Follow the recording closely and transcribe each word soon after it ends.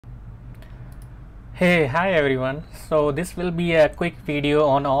Hi everyone. So this will be a quick video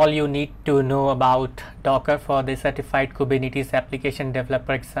on all you need to know about Docker for the Certified Kubernetes Application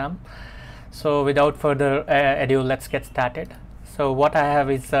Developer exam. So without further ado, let's get started. So what I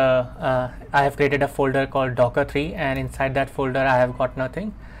have is I have created a folder called Docker3, and inside that folder I have got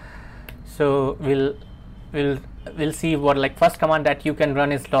nothing. So we'll see what, like, first command that you can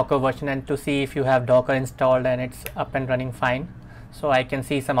run is Docker version, and to see if you have Docker installed and it's up and running fine. So I can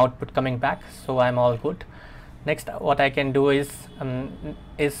see some output coming back, so I'm all good. Next, what I can do is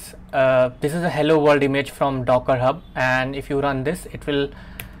this is a hello world image from Docker Hub, and if you run this, it will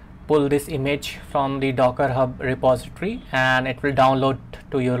pull this image from the Docker Hub repository and it will download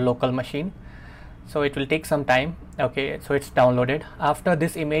to your local machine. So it will take some time. Okay, so it's downloaded. After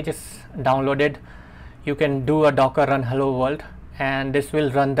this image is downloaded, you can do a Docker run hello world, and this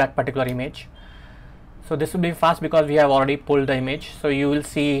will run that particular image. So this will be fast because we have already pulled the image. So you will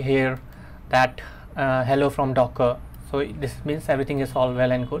see here that hello from Docker. So this means everything is all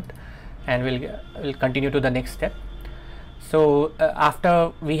well and good, and we'll continue to the next step. So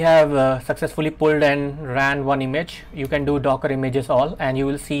after we have successfully pulled and ran one image, you can do Docker images all, and you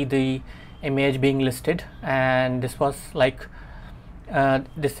will see the image being listed. And this was like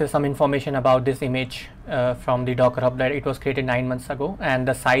this is some information about this image from the Docker Hub, that it was created 9 months ago, and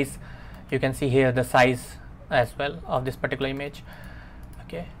the size, you can see here the size as well of this particular image.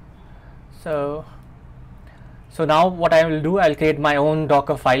 Okay, so now what I will do, I'll create my own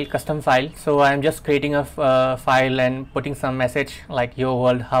Docker file, custom file. So I'm just creating a file and putting some message like yo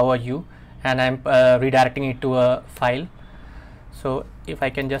world, how are you, and I'm redirecting it to a file. So if I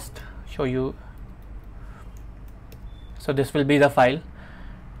can just show you, so this will be the file,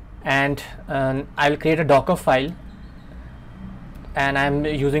 and I'll create a Docker file, and I'm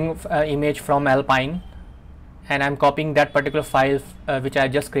using image from Alpine, and I'm copying that particular file which I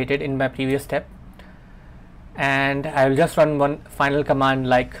just created in my previous step, and I will just run one final command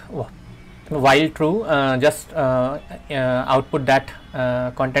like while true, just output that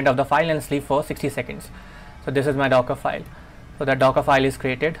content of the file and sleep for 60 seconds. So this is my Docker file. So the Docker file is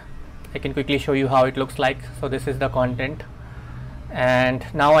created. I can quickly show you how it looks like. So this is the content, and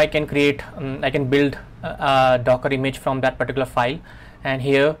now I can create I can build a Docker image from that particular file. And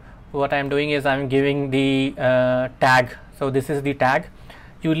here what I am doing is I'm giving the tag. So this is the tag.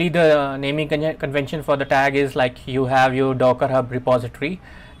 Usually the naming convention for the tag is like you have your Docker Hub repository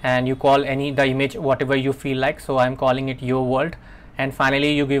and you call the image whatever you feel like. So I'm calling it your world, and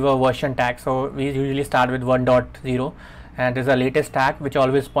finally you give a version tag. So we usually start with 1.0, and there's a latest tag which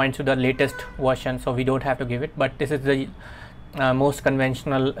always points to the latest version, so we don't have to give it, but this is the most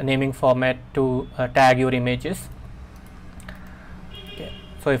conventional naming format to tag your images. Okay.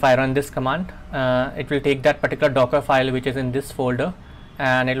 So if I run this command, it will take that particular Docker file which is in this folder,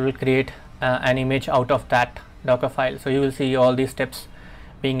 and it will create an image out of that Docker file. So you will see all these steps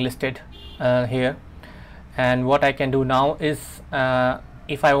being listed here. And what I can do now is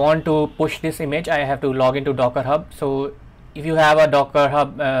if I want to push this image, I have to log into Docker Hub. So if you have a Docker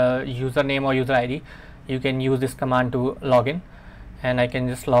Hub username or user ID, you can use this command to log in, and I can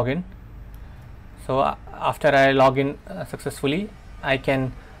just log in. So after I log in successfully, I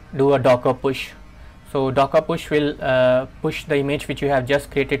can do a Docker push. So Docker push will push the image which you have just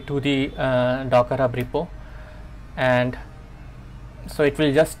created to the Docker Hub repo, and so it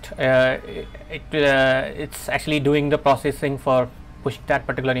will just it's actually doing the processing for pushing that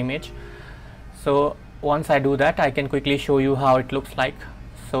particular image. So once I do that, I can quickly show you how it looks like.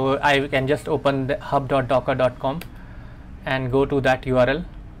 So I can just open the hub.docker.com and go to that URL.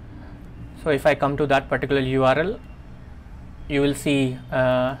 So if I come to that particular URL, you will see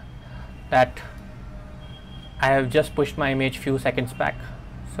that I have just pushed my image few seconds back.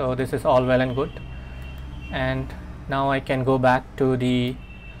 So this is all well and good, and now I can go back to the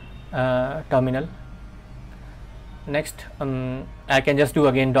terminal. Next, I can just do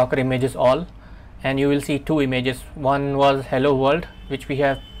again Docker images all, and you will see two images. One was hello world, which we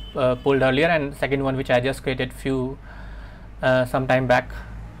have pulled earlier, and second one which I just created some time back.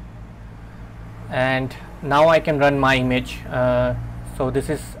 And now I can run my image. So this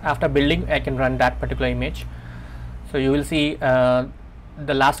is after building, I can run that particular image. So you will see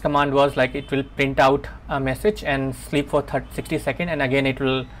the last command was like it will print out a message and sleep for 60 seconds, and again it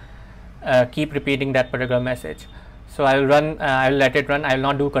will keep repeating that particular message. So I will run, I will let it run. I will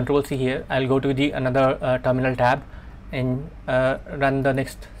not do Control C here. I will go to the another terminal tab and run the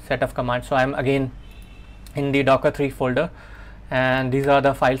next set of commands. So I am again in the Docker3 folder, and these are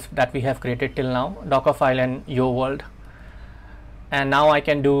the files that we have created till now, Docker file and your world. And now I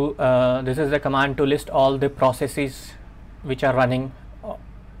can do this is the command to list all the processes which are running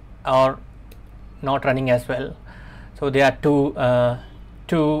or not running as well. So there are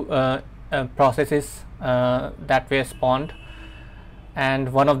two processes that were spawned,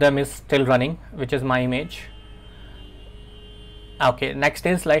 and one of them is still running, which is my image. Okay, next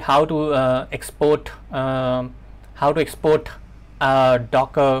is like how to export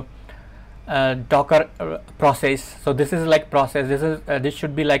Docker process. So this is like process. This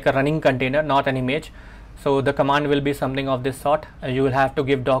should be like a running container, not an image. So the command will be something of this sort. You will have to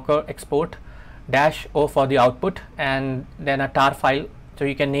give docker export -o for the output, and then a tar file. So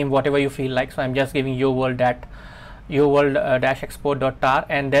you can name whatever you feel like. So I'm just giving your world -export.tar,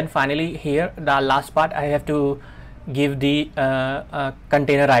 and then finally here the last part I have to give the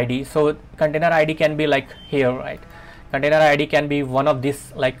container ID. So container ID can be like here, right? Container ID can be one of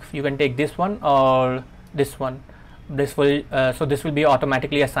this, like you can take this one or this one. This will so this will be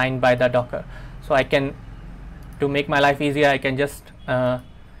automatically assigned by the Docker. So I can, to make my life easier, I can just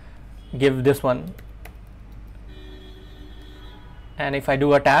give this one, and if I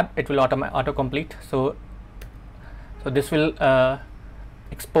do a tab, it will autocomplete. So this will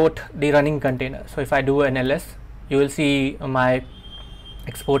export the running container. So if I do an ls, you will see my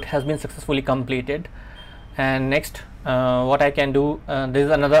export has been successfully completed. And next, what I can do, this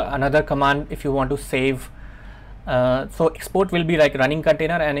is another command if you want to save. So export will be like running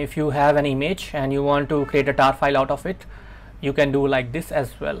container, and if you have an image and you want to create a tar file out of it, you can do like this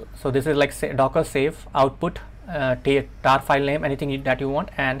as well. So this is like docker save output tar file name, anything that you want,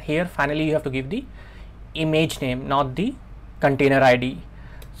 and here finally you have to give the image name, not the container ID.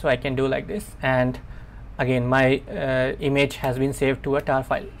 So I can do like this, and again my image has been saved to a tar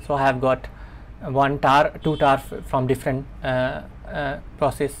file. So I have got two tar from different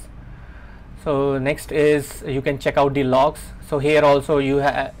process. So next is you can check out the logs. So here also you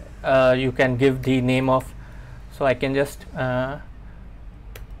can give the name of. So I can just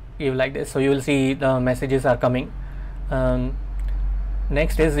give like this. So you will see the messages are coming.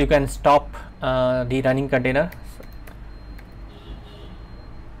 Next is you can stop the running container.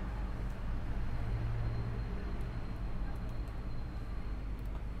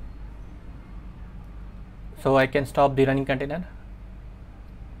 So I can stop the running container.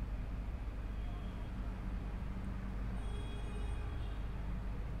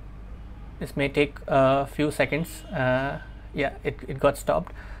 This may take a few seconds. Yeah, it got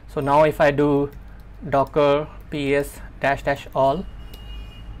stopped. So now if I do docker ps --all,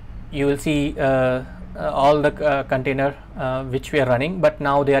 you will see all the container which we are running, but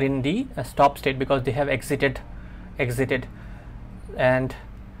now they are in the stop state because they have exited. And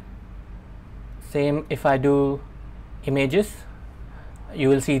same if I do images, you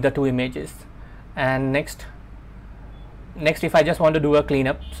will see the two images. And next if I just want to do a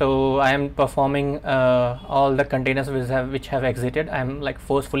cleanup, so I am performing all the containers which have exited. I am like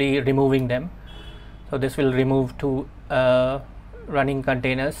forcefully removing them. So this will remove two running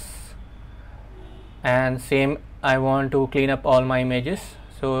containers, and same I want to clean up all my images.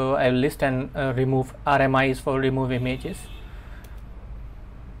 So I will list and remove. RMI is for remove images,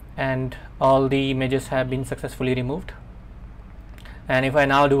 and all the images have been successfully removed. And if I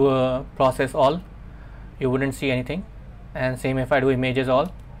now do a process all, you wouldn't see anything. And same if I do images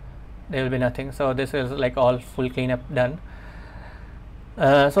all, there will be nothing. So this is like all full cleanup done.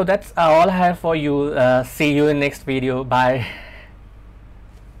 So that's all I have for you. See you in next video. Bye.